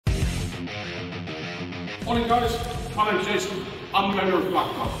Morning guys, my name's Jason. I'm the owner of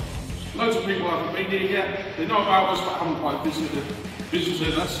Black Dog. Loads of people haven't been here yet. They know about us but haven't quite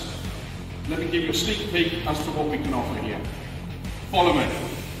visited us. Let me give you a sneak peek as to what we can offer here. Follow me.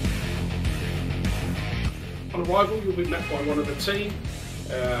 On arrival, you'll be met by one of the team,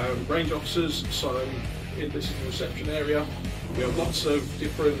 range officers. So this is the reception area. We have lots of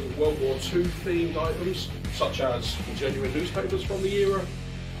different World War II themed items, such as the genuine newspapers from the era.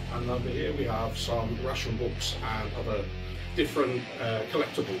 And over here we have some ration books and other different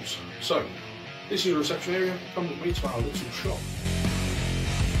collectibles. So this is the reception area. Come with me to our little shop.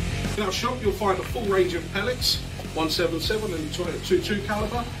 In our shop you'll find a full range of pellets, 177 and 22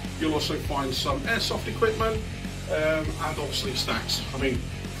 caliber. You'll also find some airsoft equipment and obviously snacks. I mean,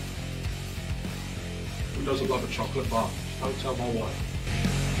 who doesn't love a chocolate bar? Don't tell my wife.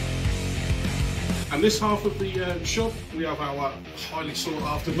 And this half of the shop, we have our highly sought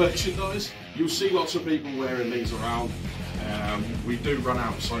after merchandise. You'll see lots of people wearing these around. We do run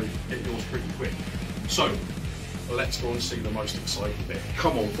out, so get yours pretty quick. So, let's go and see the most exciting bit.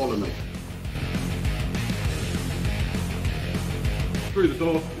 Come on, follow me. Through the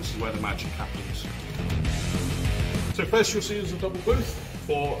door, this is where the magic happens. So first you'll see is a double booth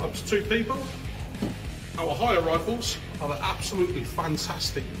for up to 2 people. Our higher rifles are the absolutely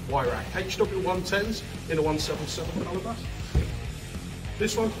fantastic Wirac HW110s in a 177 caliber.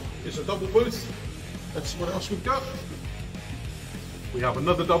 This one is a double booth. Let's see what else we've got. We have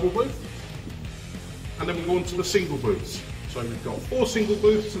another double booth, and then we go on to the single booths. So we've got 4 single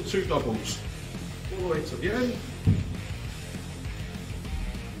booths and 2 doubles, all the way to the end.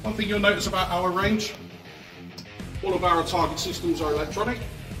 One thing you'll notice about our range, all of our target systems are electronic,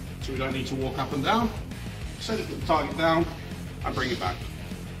 so we don't need to walk up and down. Set the target down and bring it back.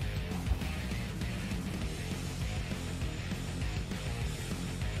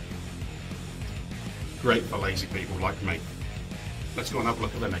 Great for lazy people like me. Let's go and have a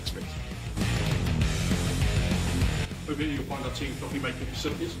look at the next bit. Over here you'll find our tea and coffee making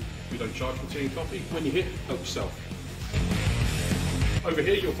facilities. We don't charge for tea and coffee. When you're here, help yourself. Over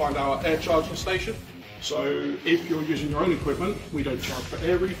here you'll find our air charging station. So if you're using your own equipment, we don't charge for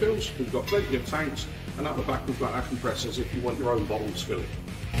air refills. We've got plenty of tanks, and at the back we've got our compressors if you want your own bottles filling.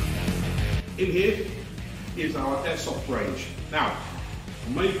 In here is our airsoft range. Now, I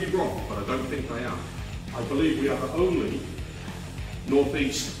may be wrong, but I don't think I am. I believe we are the only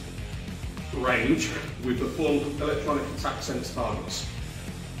northeast range with the full electronic attack sense targets.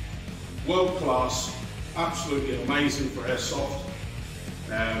 World class, absolutely amazing for airsoft.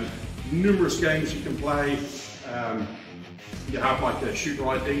 Numerous games you can play. You have like a shooter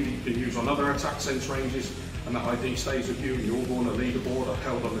ID that you can use on other attack sense ranges, and that ID stays with you and you're all on a leaderboard or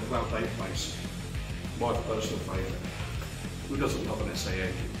held on the cloud database. My personal favourite. Who doesn't love an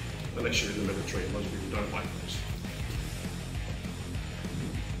SAA? Unless you're in the military, and most people don't like this.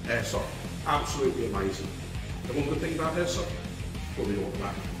 Airsoft, absolutely amazing. The one good thing about airsoft, probably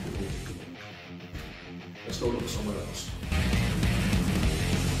automatic. Let's go look somewhere else.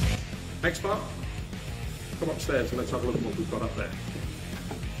 Next part, come upstairs and let's have a look at what we've got up there.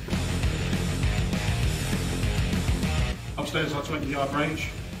 Upstairs our 20-yard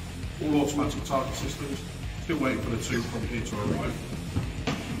range, all automatic target systems, still waiting for the 2 from here to arrive.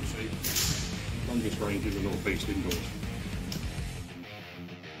 You see, longest range in the northeast indoors.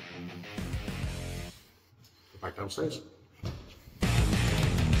 Back downstairs.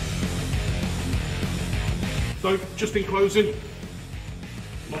 So, just in closing,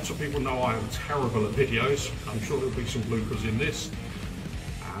 lots of people know I am terrible at videos. I'm sure there'll be some bloopers in this,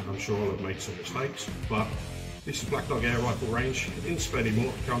 and I'm sure I'll have made some mistakes, but this is Black Dog Air Rifle Range in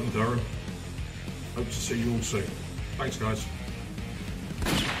Spennymoor, County Durham. Hope to see you all soon. Thanks guys.